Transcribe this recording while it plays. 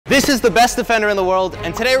This is the best defender in the world,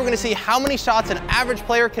 and today we're gonna see how many shots an average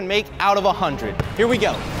player can make out of 100. Here we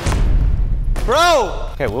go. Bro!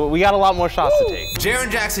 Okay, well, we got a lot more shots to take.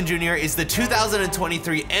 Jaren Jackson Jr. is the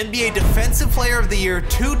 2023 NBA Defensive Player of the Year,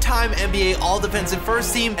 2-time NBA All-Defensive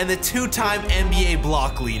First Team, and the 2-time NBA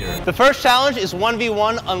block leader. The first challenge is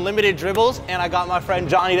 1v1 unlimited dribbles, and I got my friend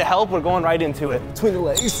Johnny to help. We're going right into it. Between the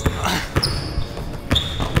legs.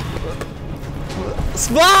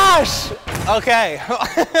 Splash! Okay.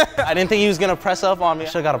 I didn't think he was gonna press up on me.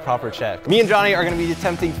 Should've got a proper check. Me and Johnny are gonna be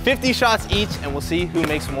attempting 50 shots each, and we'll see who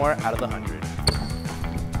makes more out of the 100.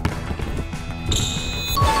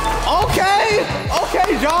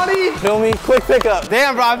 Okay, Johnny. Feel me? Quick pickup.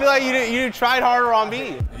 Damn, bro, I feel like you tried harder on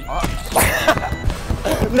me.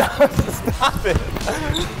 No, stop it.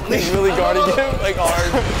 He's really guarding him, like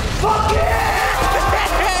hard. Fuck yeah!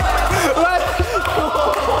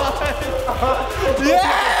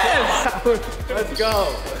 Yes! Let's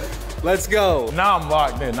go. Let's go. Now I'm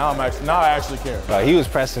locked in. Now I actually care. Bro, he was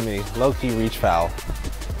pressing me. Low-key reach foul.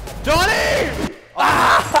 Johnny!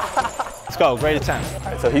 Let's go, great attempt. All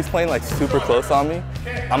right, so he's playing like super close on me.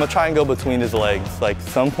 I'm gonna try and go between his legs. Like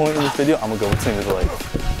some point in this video, I'm gonna go between his legs.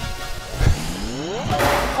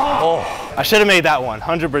 Oh, I should have made that one,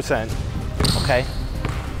 100%. Okay.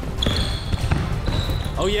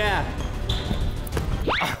 Oh yeah.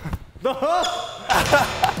 The hook!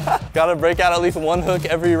 Gotta break out at least one hook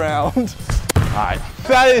every round. All right.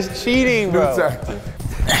 That is cheating, bro.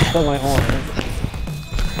 My arm.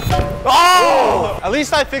 Oh! At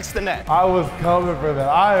least I fixed the net. I was coming for that.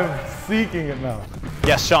 I am seeking it now.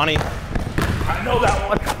 Yes, Johnny. I know that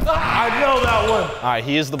one. I know that one. All right,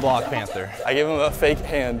 he is the block panther. I give him a fake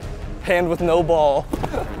hand. Hand with no ball.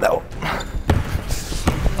 No.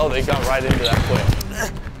 Oh, they got right into that quick.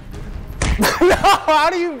 No, how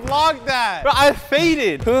do you block that? Bro, I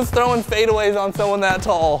faded. Who's throwing fadeaways on someone that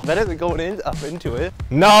tall? Better than going up into it.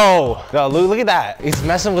 No, look at that. He's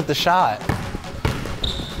messing with the shot.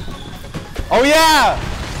 Oh yeah!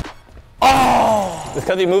 Oh! It's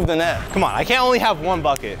because he moved the net. Come on, I can't only have one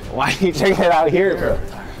bucket. Why are you taking it out here, bro?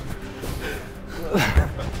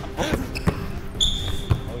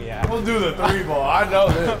 Oh yeah. We'll do the 3-ball. I know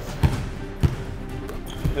this.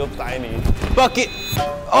 Feel tiny. Bucket!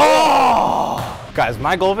 Oh! Guys,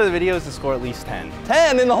 my goal for the video is to score at least 10.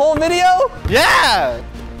 10 in the whole video? Yeah!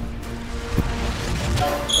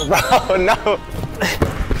 Bro, no.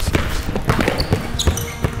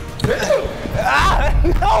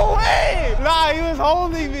 No way! Nah, he was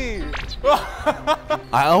holding me.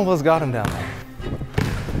 I almost got him down there.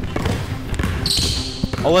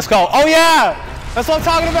 Oh, let's go. Oh yeah! That's what I'm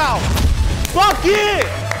talking about. Fuck it!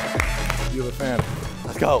 You're the fan.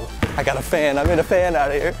 Let's go. I got a fan. I made a fan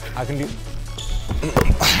out of here. I can do.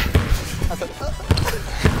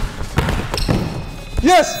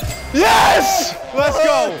 Yes! Yes! Let's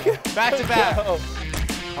go. Back to back.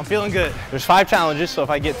 I'm feeling good. There's 5 challenges, so if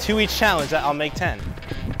I get 2 each challenge, I'll make 10.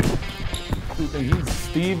 He's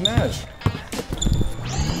Steve Nash.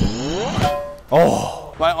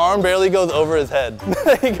 Oh. My arm barely goes over his head.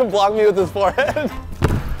 He can block me with his forehead.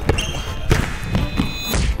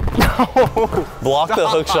 No. Block the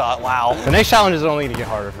hook shot. Wow. The next challenge is only gonna get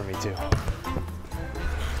harder for me too.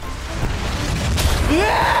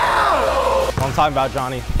 Yeah! What I'm talking about,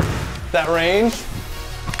 Johnny. That range.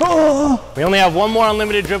 We only have one more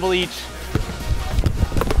unlimited dribble each.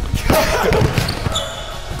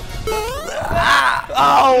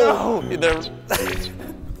 Oh! No.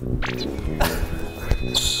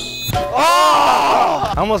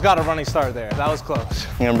 Oh! I almost got a running start there. That was close.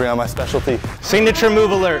 I'm gonna bring out my specialty. Signature move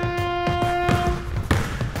alert.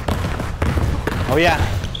 Oh yeah.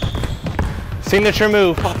 Signature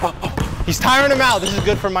move. He's tiring him out. This is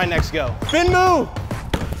good for my next go. Spin move.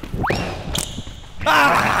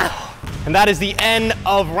 Ah! And that is the end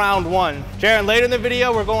of round 1. Jaren, later in the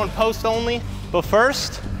video, we're going post only. But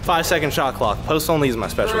first, 5-second shot clock. Post only is my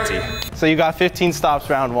specialty. So you got 15 stops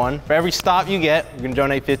round 1. For every stop you get, you're gonna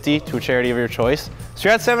donate 50 to a charity of your choice. So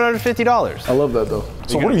you're at $750. I love that though.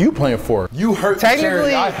 So what are you playing for? You hurt the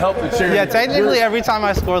charity. I help the charity. Yeah, technically every time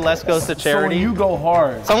I score, less goes to charity. So you go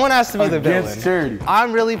hard. Someone has to be the villain. Against charity.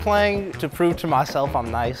 I'm really playing to prove to myself I'm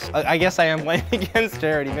nice. I guess I am playing against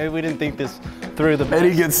charity. Maybe we didn't think this through the best.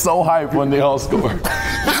 Eddie gets so hyped when they all score.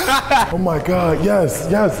 Oh my God, yes,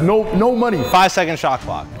 no money. 5-second shot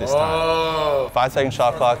clock this time. 5-second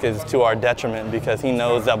shot clock is to our detriment because he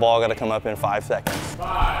knows that ball gotta come up in 5 seconds.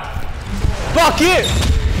 Bucket!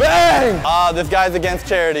 Bang! Ah, this guy's against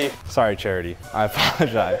charity. Sorry, charity. I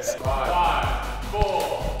apologize. 5,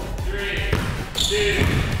 4, 3, 2,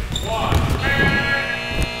 1.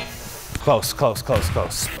 Close, close, close,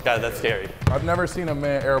 close. God, that's scary. I've never seen a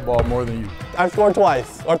man airball more than you. I've scored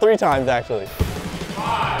twice, or 3 times actually.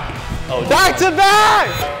 Oh, back to back!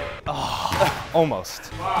 Oh,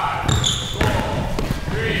 almost.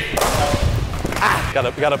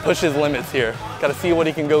 Gotta push his limits here. Gotta see what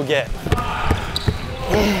he can go get.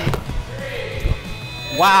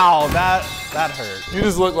 Wow, that hurt. You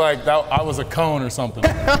just look like I was a cone or something.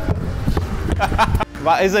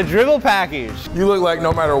 It's a dribble package. You look like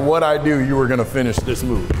no matter what I do, you were gonna finish this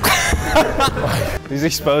move. He's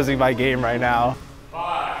exposing my game right now.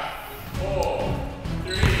 5, 4,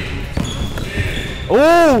 3, 2.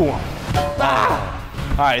 Ooh!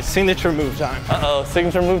 Ah. All right, signature move time. Uh-oh,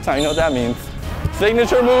 signature move time. You know what that means.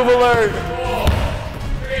 Signature move alert. 4,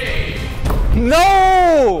 3.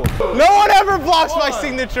 No! No one ever blocks my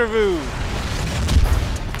signature move.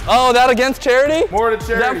 Oh, that against charity? More to Is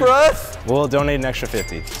charity. that for us? We'll donate an extra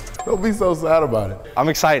 50. Don't be so sad about it. I'm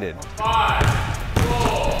excited. 5, 4.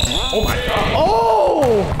 Oh my God.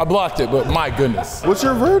 Oh! I blocked it, but my goodness. What's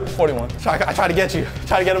your vert? 41. I tried to get you.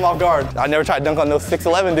 Try to get him off guard. I never tried to dunk on no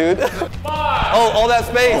 6'11", dude. Oh, all that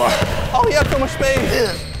space. Oh, he had so much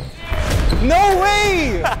space. No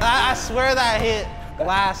way! I swear that hit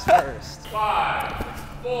glass first. 5,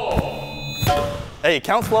 4. Hey,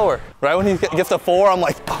 count slower. Right when he gets to 4, I'm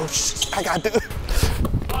like, oh, shit, I got to do it.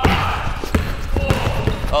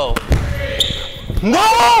 Oh. No!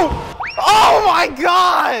 Oh my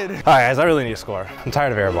God! All right, guys, I really need to score. I'm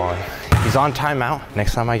tired of airballing. He's on timeout.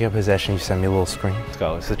 Next time I get possession, you send me a little screen. Let's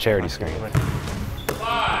go. It's a charity screen.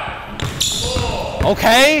 5, 4.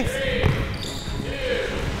 Okay. 3,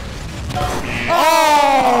 2.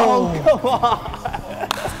 Oh, come on.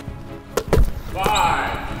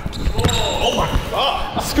 5, 4. Oh my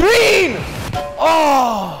God. Screen!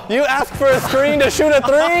 Oh! You asked for a screen to shoot a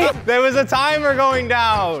 3? There was a timer going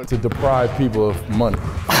down. To deprive people of money.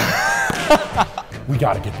 We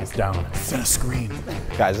gotta get this down. Set a screen.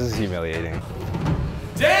 Guys, this is humiliating.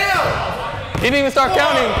 Damn! He didn't even start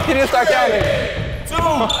counting. He didn't start counting. 2.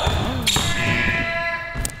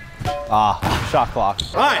 Ah, shot clock.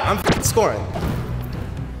 All right, I'm scoring.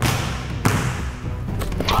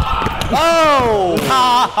 Oh!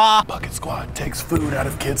 Bucket squad takes food out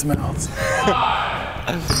of kids' mouths.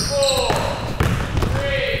 5, 4,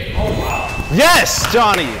 3. Oh wow. Yes,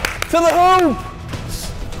 Johnny. To the hoop.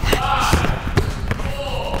 5,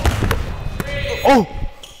 4, 3. Oh!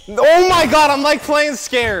 Oh my God, I'm like playing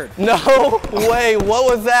scared. No way. What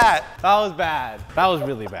was that? That was bad. That was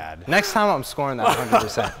really bad. Next time I'm scoring that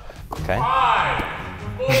 100%. Okay. 5,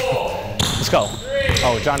 4. Let's go. 3.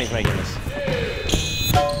 Oh, Johnny's making this.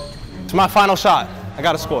 It's my final shot. I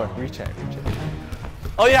gotta score. Recheck, recheck.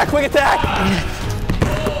 Oh yeah, quick attack.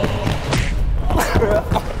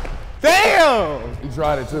 Damn! He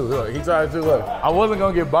tried it too. Look, he tried it too. Look, I wasn't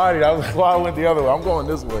gonna get bodied. That's why I went the other way. I'm going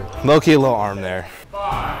this way. Low-key a little arm there.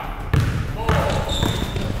 5, 4,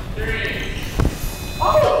 3.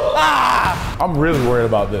 Ah! I'm really worried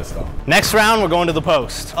about this though. Next round, we're going to the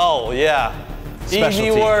post. Oh yeah. Specialty.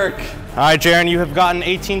 Easy work. All right, Jaren, you have gotten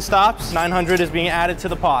 18 stops. 900 is being added to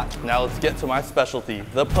the pot. Now let's get to my specialty,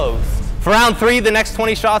 the post. For round 3, the next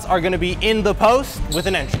 20 shots are gonna be in the post with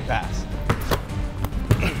an entry pass.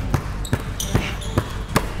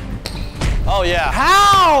 Oh yeah.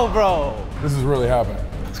 How, bro? This is really happening.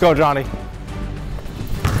 Let's go, Johnny.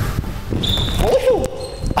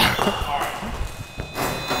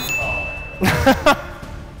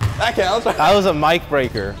 That counts. That was a mic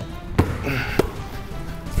breaker.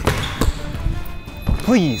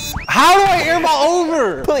 Please. How do I airball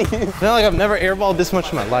over? Please. I feel like I've never airballed this much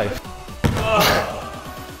in my life.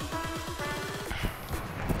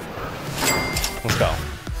 Let's go.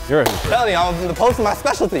 You're a hooper. Telling you, I'm the post is my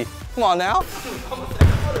specialty. Come on now.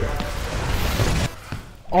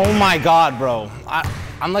 Oh my God, bro.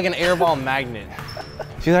 I'm like an airball magnet.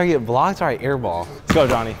 It's either I get blocked or I airball. Let's go,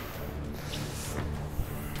 Johnny.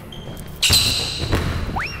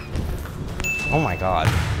 Oh my God.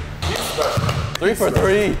 3 for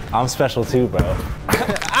 3. I'm special too, bro.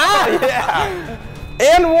 Yeah.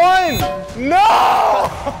 And 1! No!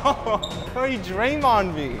 Bro, you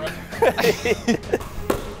Draymond me.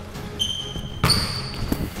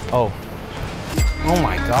 Oh. Oh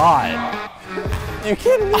my God. You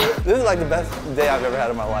kidding me? This is like the best day I've ever had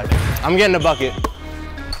in my life. I'm getting a bucket.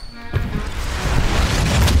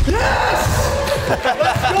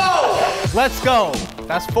 Let's go! Let's go.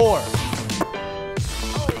 That's 4.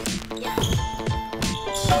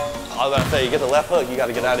 I was about to say, you get the left hook, you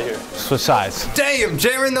gotta get out of here. Switch sides. Damn,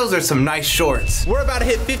 Jaren, those are some nice shorts. We're about to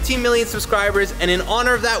hit 15 million subscribers, and in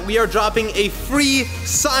honor of that, we are dropping a free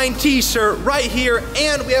signed t-shirt right here,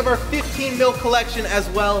 and we have our 15 mil collection as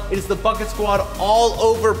well. It is the Bucket Squad all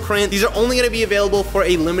over print. These are only gonna be available for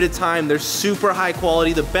a limited time. They're super high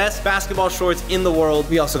quality, the best basketball shorts in the world.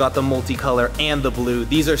 We also got the multicolor and the blue.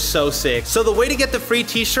 These are so sick. So the way to get the free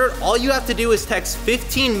t-shirt, all you have to do is text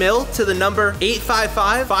 15 mil to the number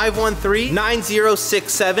 855-513-9067,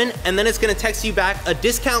 and then it's gonna text you back a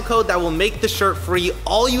discount code that will make the shirt free.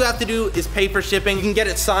 All you have to do is pay for shipping. You can get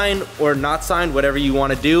it signed or not signed, whatever you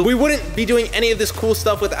wanna do. We wouldn't be doing any of this cool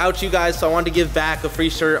stuff without you guys, so I wanted to give back a free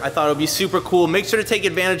shirt. I thought it would be super cool. Make sure to take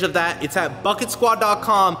advantage of that. It's at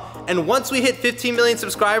bucketsquad.com. And once we hit 15 million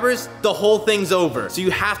subscribers, the whole thing's over. So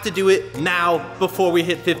you have to do it now before we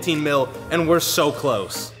hit 15 mil, and we're so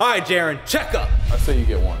close. All right, Jaren, check up. I say you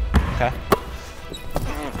get one. Okay.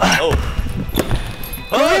 Oh.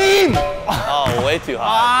 Green! Oh, way too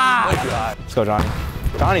high. Way too high. Let's go, Johnny.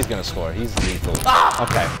 Johnny's gonna score. He's lethal.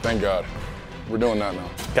 Okay. Thank God. We're doing that now.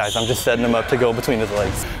 Guys, I'm just setting him up to go between his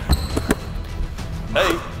legs.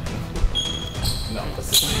 Hey. No.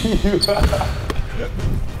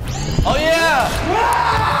 Oh, yeah!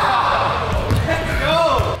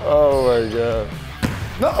 Oh my God.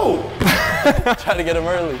 No! Try to get him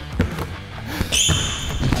early.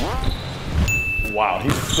 Wow,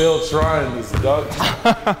 he's still trying this, duck.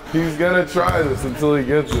 He's gonna try this until he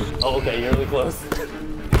gets it. Oh, okay, you're really close.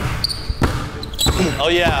 Oh,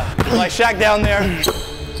 yeah. Like Shaq down there.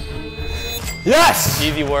 Yes!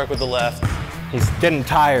 Easy work with the left. He's getting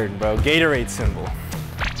tired, bro. Gatorade symbol.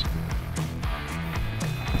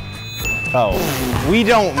 Oh, we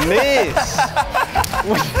don't miss. That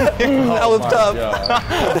was tough.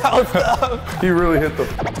 That was tough. He really hit the.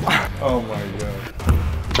 Oh my God.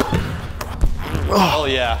 Oh,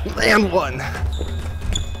 yeah. And one.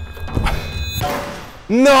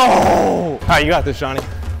 No! All right, you got this, Johnny.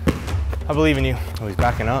 I believe in you. Oh, he's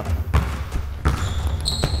backing up.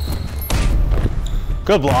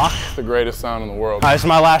 Good block. It's the greatest sound in the world. All right, this is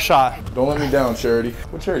my last shot. Don't let me down, Charity.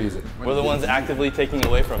 What charity is it? We're the ones actively taking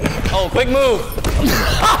away from him. Oh, quick move.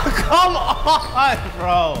 Come on,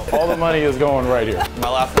 bro. All the money is going right here. My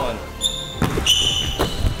last one.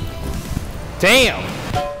 Damn.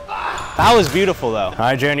 That was beautiful, though. All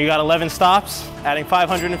right, Jaren, you got 11 stops, adding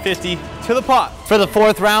 550 to the pot. For the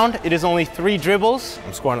fourth round, it is only 3 dribbles.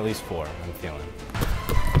 I'm scoring at least 4, I'm feeling.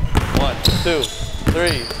 1, 2,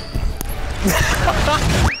 3.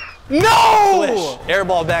 No! Swish.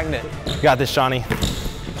 Airball magnet. You got this, Johnny.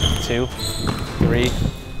 2, 3.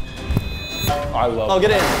 I love Oh,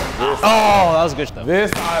 get in. Oh, that was good stuff.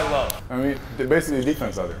 this. I love. I mean, basically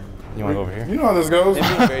defense out there. You want to go over here? You know how this goes. It's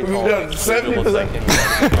being very tall. We've done 70%.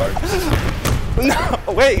 No,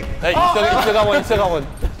 wait. Hey, you still got one. You still got one.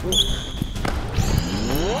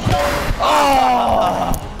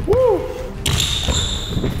 Woo!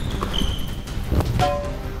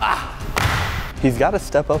 He's got to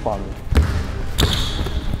step up on me.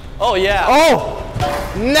 Oh, yeah. Oh,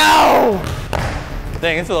 no!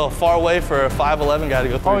 Dang, it's a little far away for a 5'11" guy to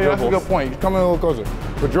go through Oh yeah, dribbles. that's a good point. Come in a little closer.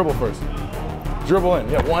 But dribble first. Dribble in.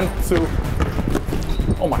 Yeah, 1, 2.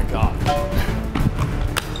 Oh my God.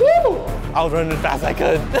 Woo! I was running as fast as I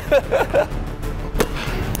could.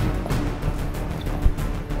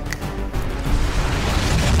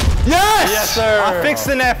 Yes! Yes, sir. I fixed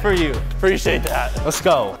the net for you. Appreciate that. Let's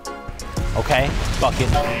go. Okay, bucket.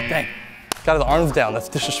 Dang. Got his arms down. That's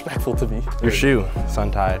disrespectful to me. Your shoe, it's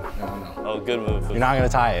untied. Oh, good move. You're not gonna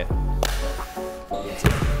tie it.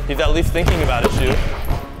 He's at least thinking about his shoe.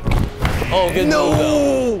 Oh, good move,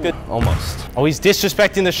 though. Good. Almost. Oh, he's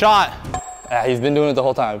disrespecting the shot. He's been doing it the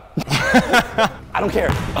whole time. I don't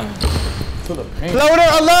care. To the paint. Floater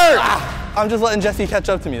alert! I'm just letting Jesse catch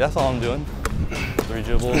up to me. That's all I'm doing. 3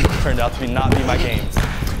 dribbles turned out to not be my games.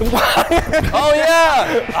 Oh,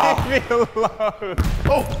 yeah! Leave me alone.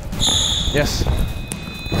 Oh! Yes.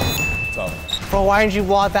 Tough. Bro, why didn't you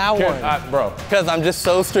block that one? Bro, Because I'm just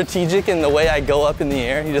so strategic in the way I go up in the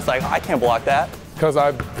air. You're just like, oh, I can't block that. because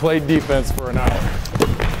I played defense for an hour.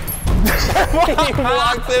 He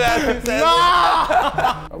blocks it as he says it.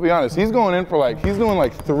 I'll be honest, he's going in for he's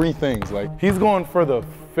doing 3 things. He's going for the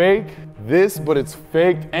fake, this, but it's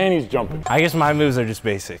faked, and he's jumping. I guess my moves are just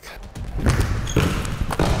basic.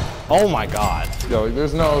 Oh my God. Yo,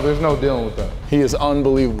 there's no dealing with that. He is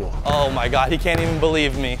unbelievable. Oh my God, he can't even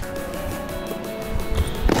believe me.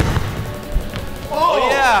 Oh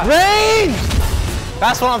yeah! Range!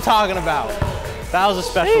 That's what I'm talking about. That was a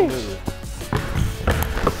special move.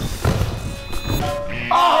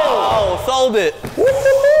 Oh, sold it.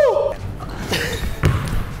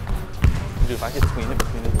 Dude, if I could tween it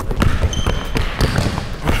between his legs.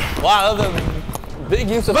 Wow, that was a big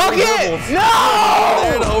use of dribbles. No!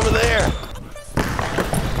 Over there.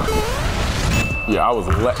 Yeah, I was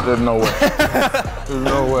there's no way. There's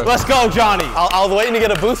no way. Let's go, Johnny. I was waiting to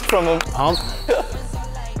get a boost from him. Pump.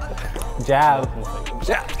 Jab.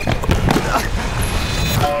 Jab.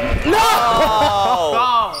 No!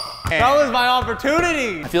 Oh. That was my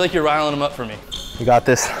opportunity. I feel like you're riling him up for me. You got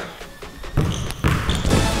this.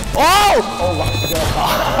 Oh! Oh my God.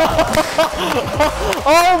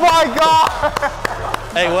 Oh my God.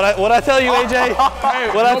 Hey, what I tell you, AJ?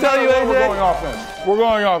 What I tell you, AJ? We're going offense. We're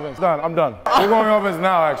going offense. Done. I'm done. We're going offense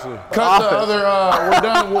now, actually. Cut the other. We're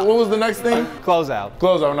done. What was the next thing? Close out.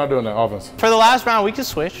 Close out. We're not doing that. Offense. For the last round, we can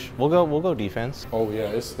switch. We'll go defense. Oh yeah,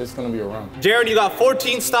 it's gonna be a round. Jaren, you got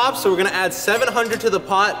 14 stops, so we're gonna add 700 to the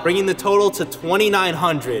pot, bringing the total to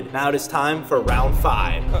 2,900. Now it is time for round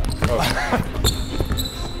 5.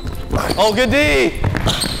 Oh, good D.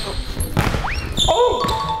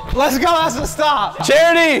 Oh! Let's go, that's a stop.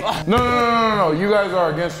 Charity. No. You guys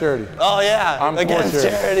are against charity. Oh yeah, I'm against for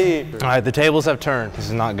charity. All right, the tables have turned. This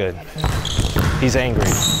is not good. He's angry.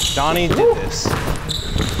 Johnny did this.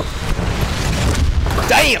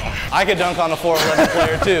 Damn! I could dunk on a 4'11"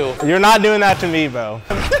 player too. You're not doing that to me, bro.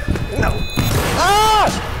 No.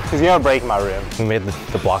 Ah! He's gonna break my rib. We made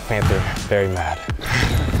the Block Panther very mad.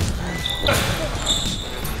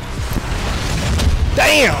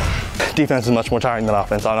 Damn! Defense is much more tiring than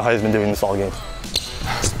offense. I don't know how he's been doing this all game.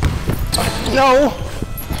 No!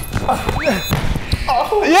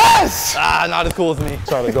 Oh. Yes! Ah, not as cool as me.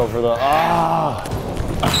 Try to go for the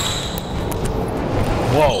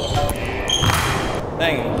Whoa.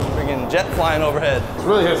 Dang, freaking jet flying overhead. It's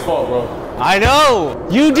really his fault, bro. I know!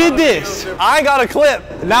 You did this! I got a clip.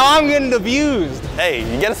 Now I'm getting abused. Hey,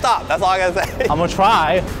 you get a stop. That's all I gotta say. I'm gonna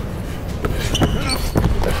try.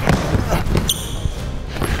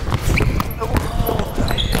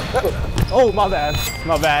 Oh, my bad.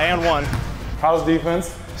 My bad, and one. How's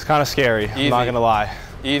defense? It's kind of scary, Easy. I'm not gonna lie.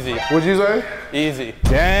 Easy. What'd you say? Easy.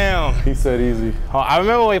 Damn. He said easy. Oh, I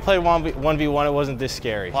remember when we played 1v1, it wasn't this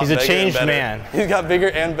scary. He's a Bigger changed and man. better. He's got bigger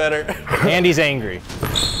and better. And he's angry.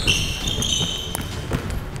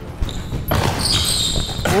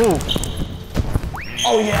 Ooh.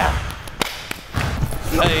 Oh, yeah.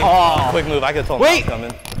 Hey, Oh. quick move. I could tell him Wait.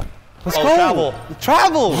 coming. Let's Oh, go. travel.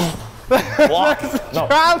 Travel. Walk. No.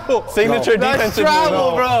 Travel. Signature That's defensive travel,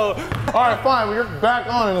 move. bro. All right, fine. We're back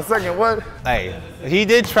on in a second. What? Hey, he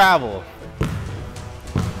did travel.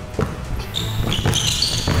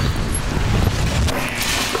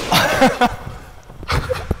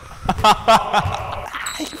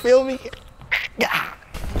 You feel me?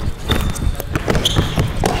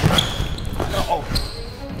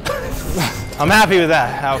 I'm happy with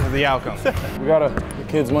that, the outcome. We got the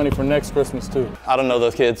kids' money for next Christmas too. I don't know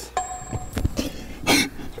those kids.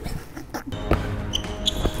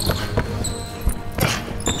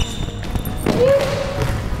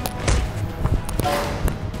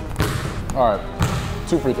 All right,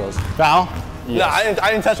 2 free throws. Foul? No, I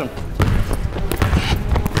didn't touch him.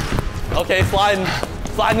 Okay, sliding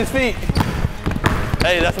his feet.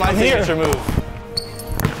 Hey, that's my signature move.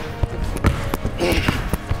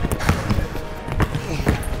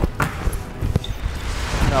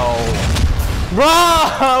 No. Bro,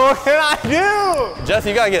 what can I do? Jesse,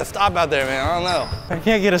 you gotta get a stop out there, man. I don't know. I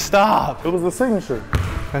can't get a stop. It was the signature.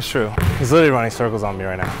 That's true. He's literally running circles on me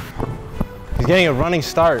right now. He's getting a running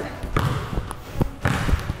start.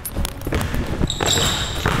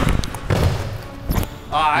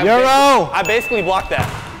 I basically blocked that.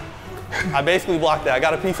 I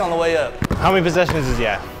got a piece on the way up. How many possessions is he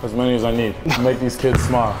at? As many as I need to make these kids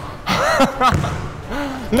smile.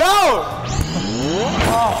 No!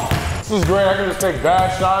 Oh, this is great. I can just take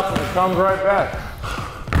bad shots and it comes right back.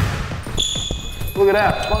 Look at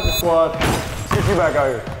that. Bunch squad. Let's get you back out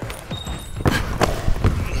here.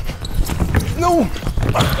 No!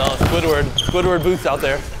 Oh, Squidward boots out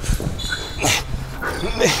there.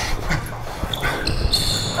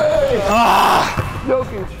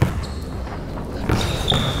 Jokic.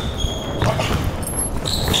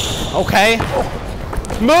 Okay.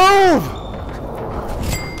 Move!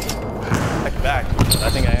 Back. I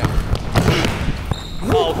think I am.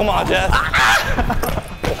 Oh, come on, Jess.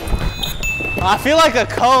 I feel like a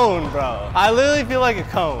cone, bro. I literally feel like a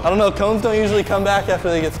cone. I don't know, cones don't usually come back after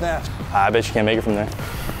they get snatched. I bet you can't make it from there.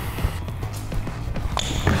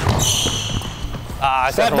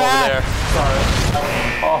 I stepped from over there. Sorry.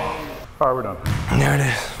 Oh. All right, we're done. There it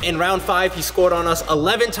is. In round 5, he scored on us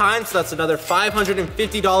 11 times, so that's another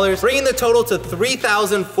 $550, bringing the total to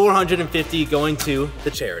 $3,450 going to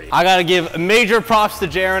the charity. I gotta give major props to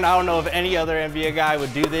Jaren. I don't know if any other NBA guy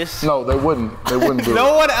would do this. No, they wouldn't. They wouldn't do it.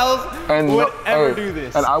 No one else would ever do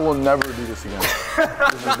this. And I will never do this again.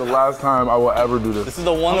 This is the last time I will ever do this. This is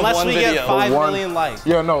the one Unless of one we video. get 5 million likes.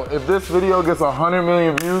 Yeah, no, if this video gets 100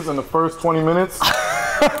 million views in the first 20 minutes,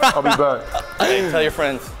 I'll be back. Hey, tell your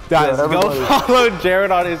friends. Guys, Yeah, go everybody. follow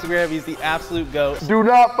Jaren on Instagram. He's the absolute GOAT. Do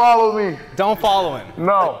not follow me. Don't follow him.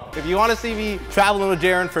 No. If you want to see me traveling with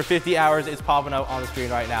Jaren for 50 hours, it's popping up on the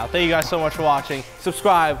screen right now. Thank you guys so much for watching.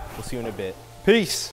 Subscribe. We'll see you in a bit. Peace.